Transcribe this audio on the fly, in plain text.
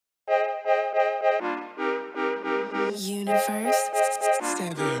Universe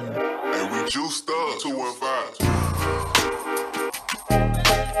 7. And we juiced up 215.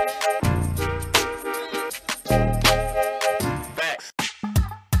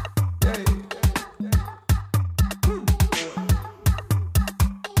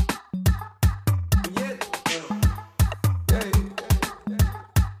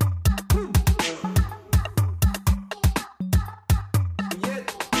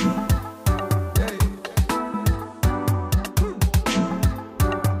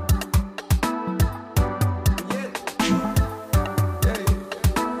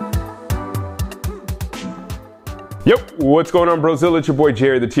 Yep, what's going on, Brozilla? It's your boy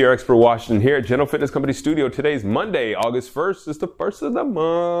Jerry, the TR Expert Washington here at General Fitness Company Studio. Today's Monday, August 1st. It's the first of the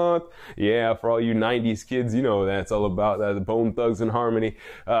month. Yeah, for all you 90s kids, you know that's all about the Bone Thugs and Harmony.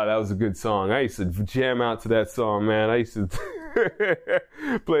 That was a good song. I used to jam out to that song, man. I used to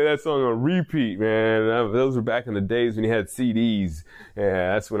play that song on repeat, man. Those were back in the days when you had CDs.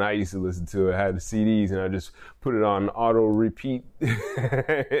 Yeah, that's when I used to listen to it. I had the CDs and I just put it on auto repeat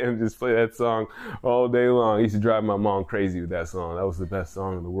and just play that song all day long. I used to drive my mom crazy with that song. That was the best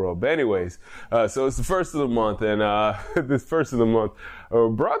song in the world. But anyways, so it's the first of the month, and this first of the month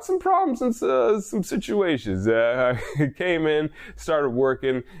brought some problems and some situations. I came in, started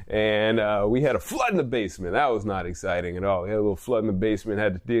working, and we had a flood in the basement. That was not exciting at all. We had a little flood in the basement,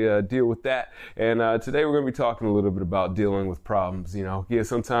 had to deal with that. And today we're going to be talking a little bit about dealing with problems. You know, yeah,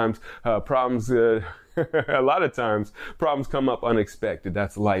 sometimes problems... a lot of times problems come up unexpected.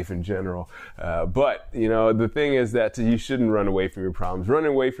 That's life in general. But, you know, the thing is that you shouldn't run away from your problems.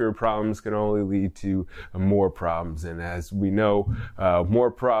 Running away from your problems can only lead to more problems. And as we know, more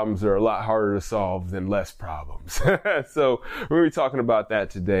problems are a lot harder to solve than less problems. So we're going to be talking about that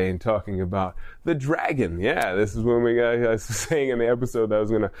today and talking about the dragon. Yeah, this is when I was saying in the episode that I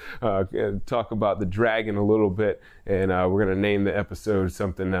was going to talk about the dragon a little bit. And we're going to name the episode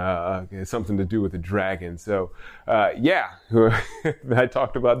something to do with the dragon. So, yeah, I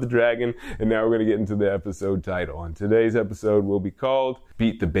talked about the dragon, and now we're going to get into the episode title. And today's episode will be called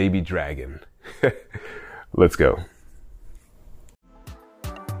Beat the Baby Dragon. Let's go.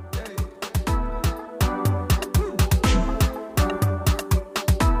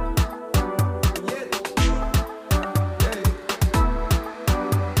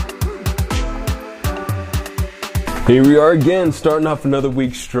 Here we are again, starting off another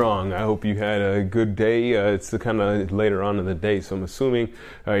week strong. I hope you had a good day. It's the kind of later on in the day, so I'm assuming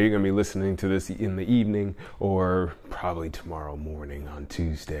you're going to be listening to this in the evening or probably tomorrow morning on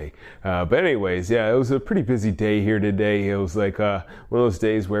Tuesday. But anyways, yeah, it was a pretty busy day here today. It was like one of those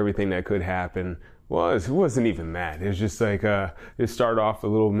days where everything that could happen, well, it wasn't even that. It was just like it started off a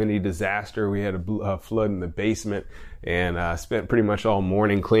little mini disaster. We had a flood in the basement, and spent pretty much all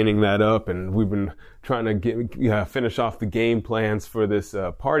morning cleaning that up. And we've been trying to finish off the game plans for this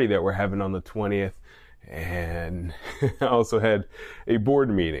party that we're having on the 20th. And I also had a board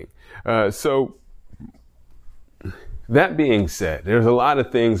meeting. So that being said, there's a lot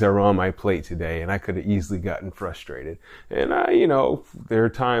of things that are on my plate today, and I could have easily gotten frustrated. And you know, there are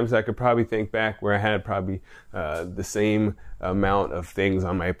times I could probably think back where I had probably the same amount of things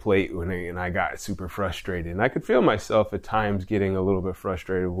on my plate and I got super frustrated. And I could feel myself at times getting a little bit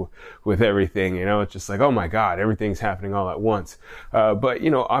frustrated with everything. You know, it's just like, oh my God, everything's happening all at once. But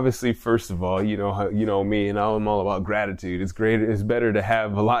you know, obviously, first of all, you know me, and I'm all about gratitude. It's great. It's better to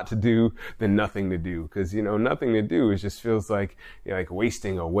have a lot to do than nothing to do, because you know, nothing to do is just feels like, you know, like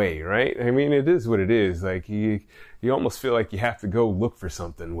wasting away, right? I mean, it is what it is. Like you almost feel like you have to go look for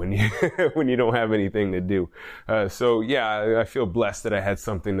something when you when you don't have anything to do. So yeah, I feel blessed that I had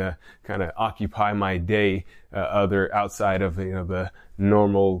something to kind of occupy my day, outside of, you know, the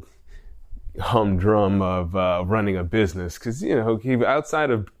normal humdrum of running a business, because you know, outside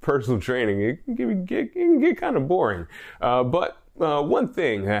of personal training, it can get kind of boring. But one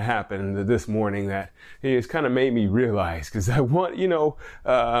thing that happened this morning that has kind of made me realize, because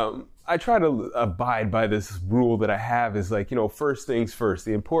I try to abide by this rule that I have, is like, you know, first things first.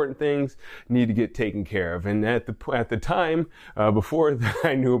 The important things need to get taken care of. And at the time, before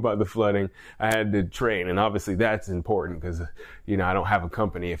I knew about the flooding, I had to train. And obviously that's important because, you know, I don't have a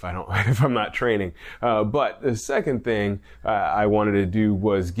company if I'm not training. But the second thing I wanted to do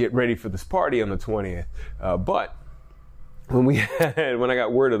was get ready for this party on the 20th. But when I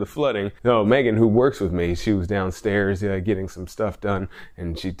got word of the flooding, Megan, who works with me, she was downstairs getting some stuff done,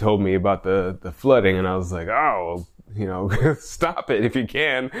 and she told me about the flooding, and I was like, oh, stop it if you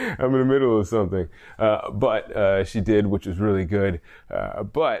can. I'm in the middle of something. But she did, which was really good.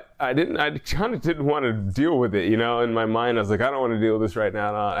 But I kind of didn't want to deal with it, in my mind. I was like, I don't want to deal with this right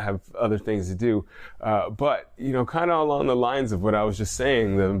now. I have other things to do. But, kind of along the lines of what I was just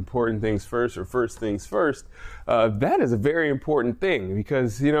saying, the important things first, or first things first, that is a very important thing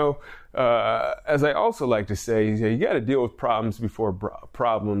because, as I also like to say, you got to deal with problems before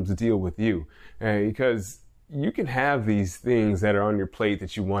problems deal with you. Because you can have these things that are on your plate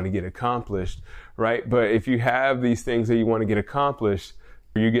that you want to get accomplished, right? But if you have these things that you want to get accomplished,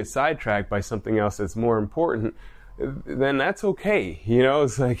 you get sidetracked by something else that's more important, then that's okay.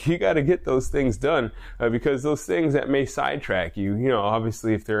 It's like you got to get those things done because those things that may sidetrack you,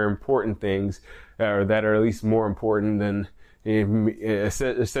 obviously if they're important things or that are at least more important than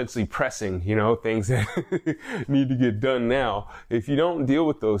essentially pressing, things that need to get done now. If you don't deal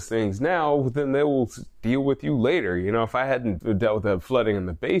with those things now, then they will deal with you later. If I hadn't dealt with that flooding in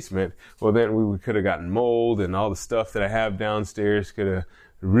the basement, well, then we could have gotten mold and all the stuff that I have downstairs could have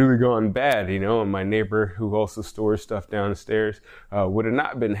really gone bad, and my neighbor who also stores stuff downstairs would have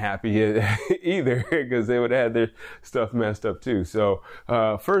not been happy either because they would have had their stuff messed up too. So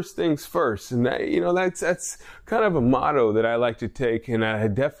first things first, and that, that's kind of a motto that I like to take, and I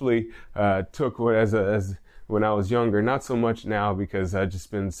definitely took as when I was younger, not so much now because I've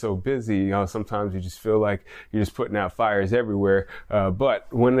just been so busy. Sometimes you just feel like you're just putting out fires everywhere. But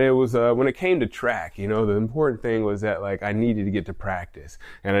when it came to track, the important thing was that I needed to get to practice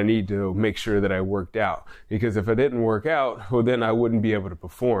and I need to make sure that I worked out, because if I didn't work out, well, then I wouldn't be able to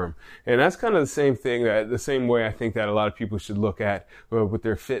perform. And that's kind of the same thing, the same way I think that a lot of people should look at with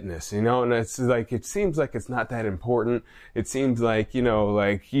their fitness, and it's like, it seems like it's not that important. It seems like,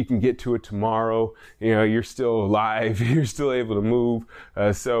 you can get to it tomorrow, you're still alive, you're still able to move,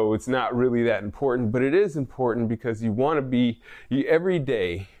 so it's not really that important, but it is important because you want to be every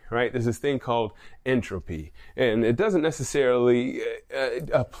day, right? There's this thing called entropy, and it doesn't necessarily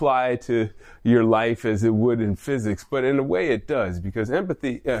apply to your life as it would in physics, but in a way it does, because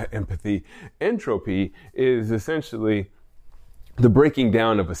entropy is essentially the breaking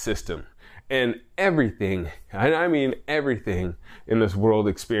down of a system. And everything, and I mean everything in this world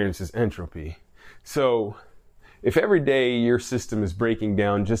experiences entropy. So if every day your system is breaking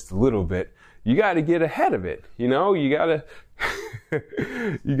down just a little bit, you got to get ahead of it. You got to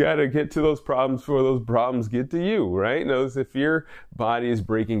you got to get to those problems before those problems get to you, right? Notice if your body is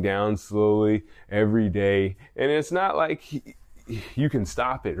breaking down slowly every day, and it's not like you can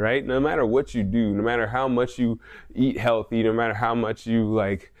stop it, right? No matter what you do, no matter how much you eat healthy, no matter how much you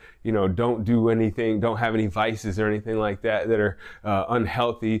don't do anything, don't have any vices or anything like that are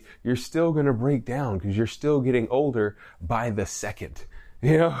unhealthy, you're still going to break down because you're still getting older by the second.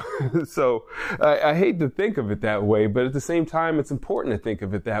 So I hate to think of it that way, but at the same time, it's important to think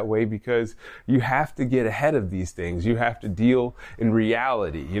of it that way because you have to get ahead of these things. You have to deal in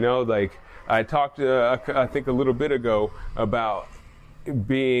reality. I talked, I think a little bit ago about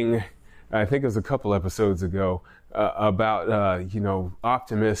being, I think it was a couple episodes ago, about,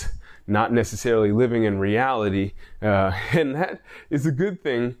 optimists not necessarily living in reality. And that is a good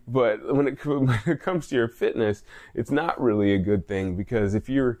thing, but when it comes to your fitness, it's not really a good thing, because if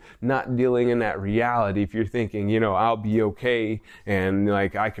you're not dealing in that reality, if you're thinking, I'll be okay and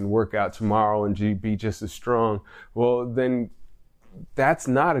I can work out tomorrow and be just as strong, well, then that's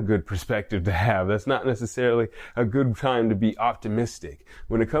not a good perspective to have. That's not necessarily a good time to be optimistic.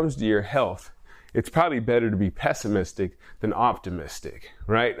 When it comes to your health, it's probably better to be pessimistic than optimistic,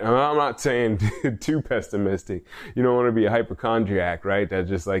 right? I'm not saying too pessimistic. You don't want to be a hypochondriac, right? That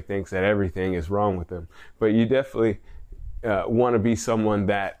just thinks that everything is wrong with them. But you definitely want to be someone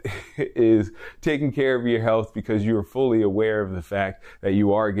that is taking care of your health because you are fully aware of the fact that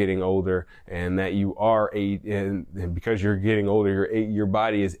you are getting older and that you are and because you're getting older, your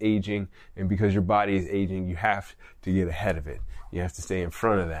body is aging, and because your body is aging, you have to get ahead of it. You have to stay in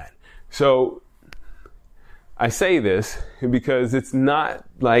front of that. So I say this because it's not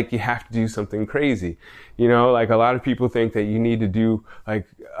like you have to do something crazy. A lot of people think that you need to do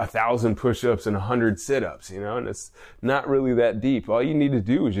 1,000 push-ups and 100 sit-ups, and it's not really that deep. All you need to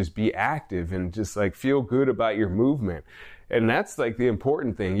do is just be active and just feel good about your movement. And that's the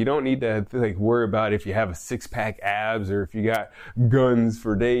important thing. You don't need to worry about if you have a six-pack abs or if you got guns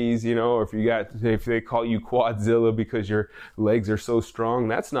for days, or if they call you Quadzilla because your legs are so strong.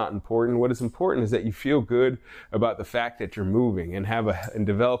 That's not important. What is important is that you feel good about the fact that you're moving and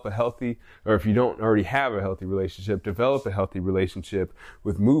develop a healthy, or if you don't already have a healthy relationship, develop a healthy relationship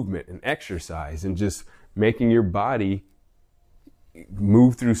with movement and exercise and just making your body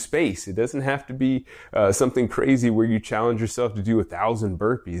move through space. It doesn't have to be something crazy where you challenge yourself to do 1,000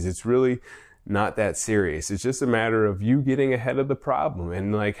 burpees. It's really not that serious. It's just a matter of you getting ahead of the problem.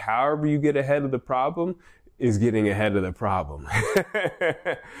 And like, however you get ahead of the problem is getting ahead of the problem.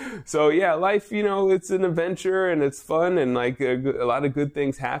 So yeah, life, it's an adventure and it's fun and like a lot of good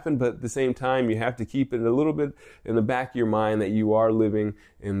things happen, but at the same time, you have to keep it a little bit in the back of your mind that you are living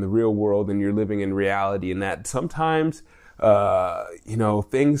in the real world and you're living in reality, and that sometimes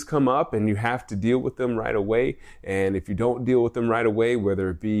things come up and you have to deal with them right away. And if you don't deal with them right away,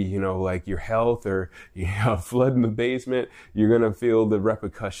 whether it be, like your health or flood in the basement, you're going to feel the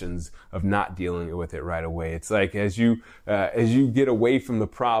repercussions of not dealing with it right away. It's like as you get away from the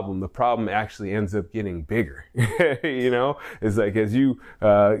problem actually ends up getting bigger. It's like as you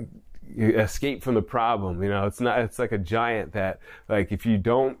escape from the problem, it's like a giant that, like, if you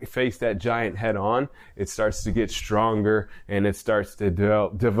don't face that giant head on, it starts to get stronger and it starts to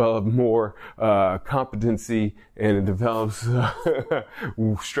develop more competency, and it develops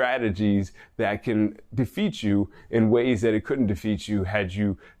strategies that can defeat you in ways that it couldn't defeat you had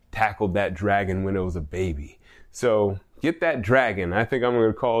you tackled that dragon when it was a baby. So get that dragon. I think I'm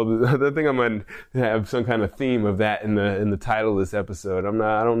going to have some kind of theme of that in the title of this episode.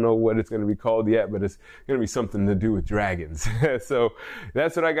 I don't know what it's going to be called yet, but it's going to be something to do with dragons. So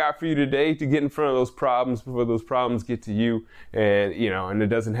that's what I got for you today, to get in front of those problems before those problems get to you. And, and it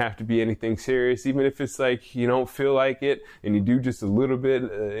doesn't have to be anything serious. Even if it's like you don't feel like it and you do just a little bit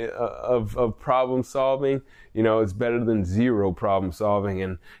of problem solving, it's better than zero problem solving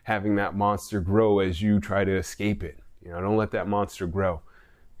and having that monster grow as you try to escape it. Don't let that monster grow.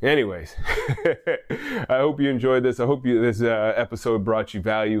 Anyways, I hope you enjoyed this. I hope this episode brought you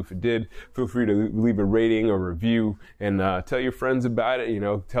value. If it did, feel free to leave a rating or review and tell your friends about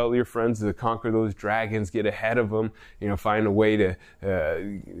it. Tell your friends to conquer those dragons, get ahead of them, find a way to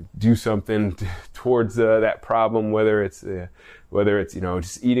do something towards that problem, whether it's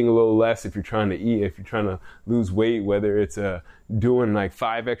just eating a little less if you're trying to lose weight, whether it's doing like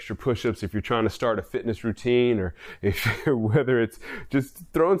 5 extra push-ups if you're trying to start a fitness routine, or whether it's just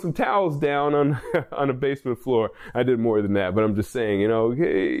throwing some towels down on a basement floor. I did more than that, but I'm just saying,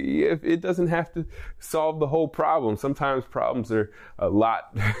 it doesn't have to solve the whole problem. Sometimes problems are a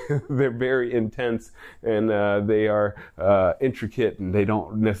lot, they're very intense, and they are intricate, and they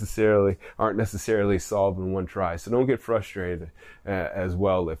aren't necessarily solved in one try. So don't get frustrated as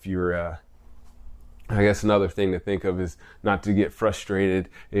well if you're I guess another thing to think of is not to get frustrated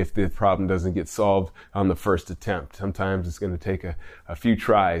if the problem doesn't get solved on the first attempt. Sometimes it's going to take a few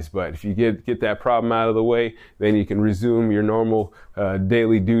tries, but if you get that problem out of the way, then you can resume your normal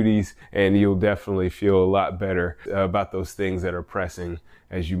daily duties, and you'll definitely feel a lot better about those things that are pressing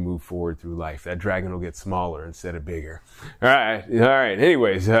as you move forward through life. That dragon will get smaller instead of bigger. All right.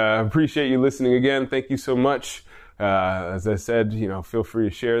 Anyways, appreciate you listening again. Thank you so much. As I said, feel free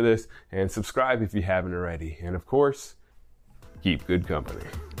to share this and subscribe if you haven't already. And of course, keep good company.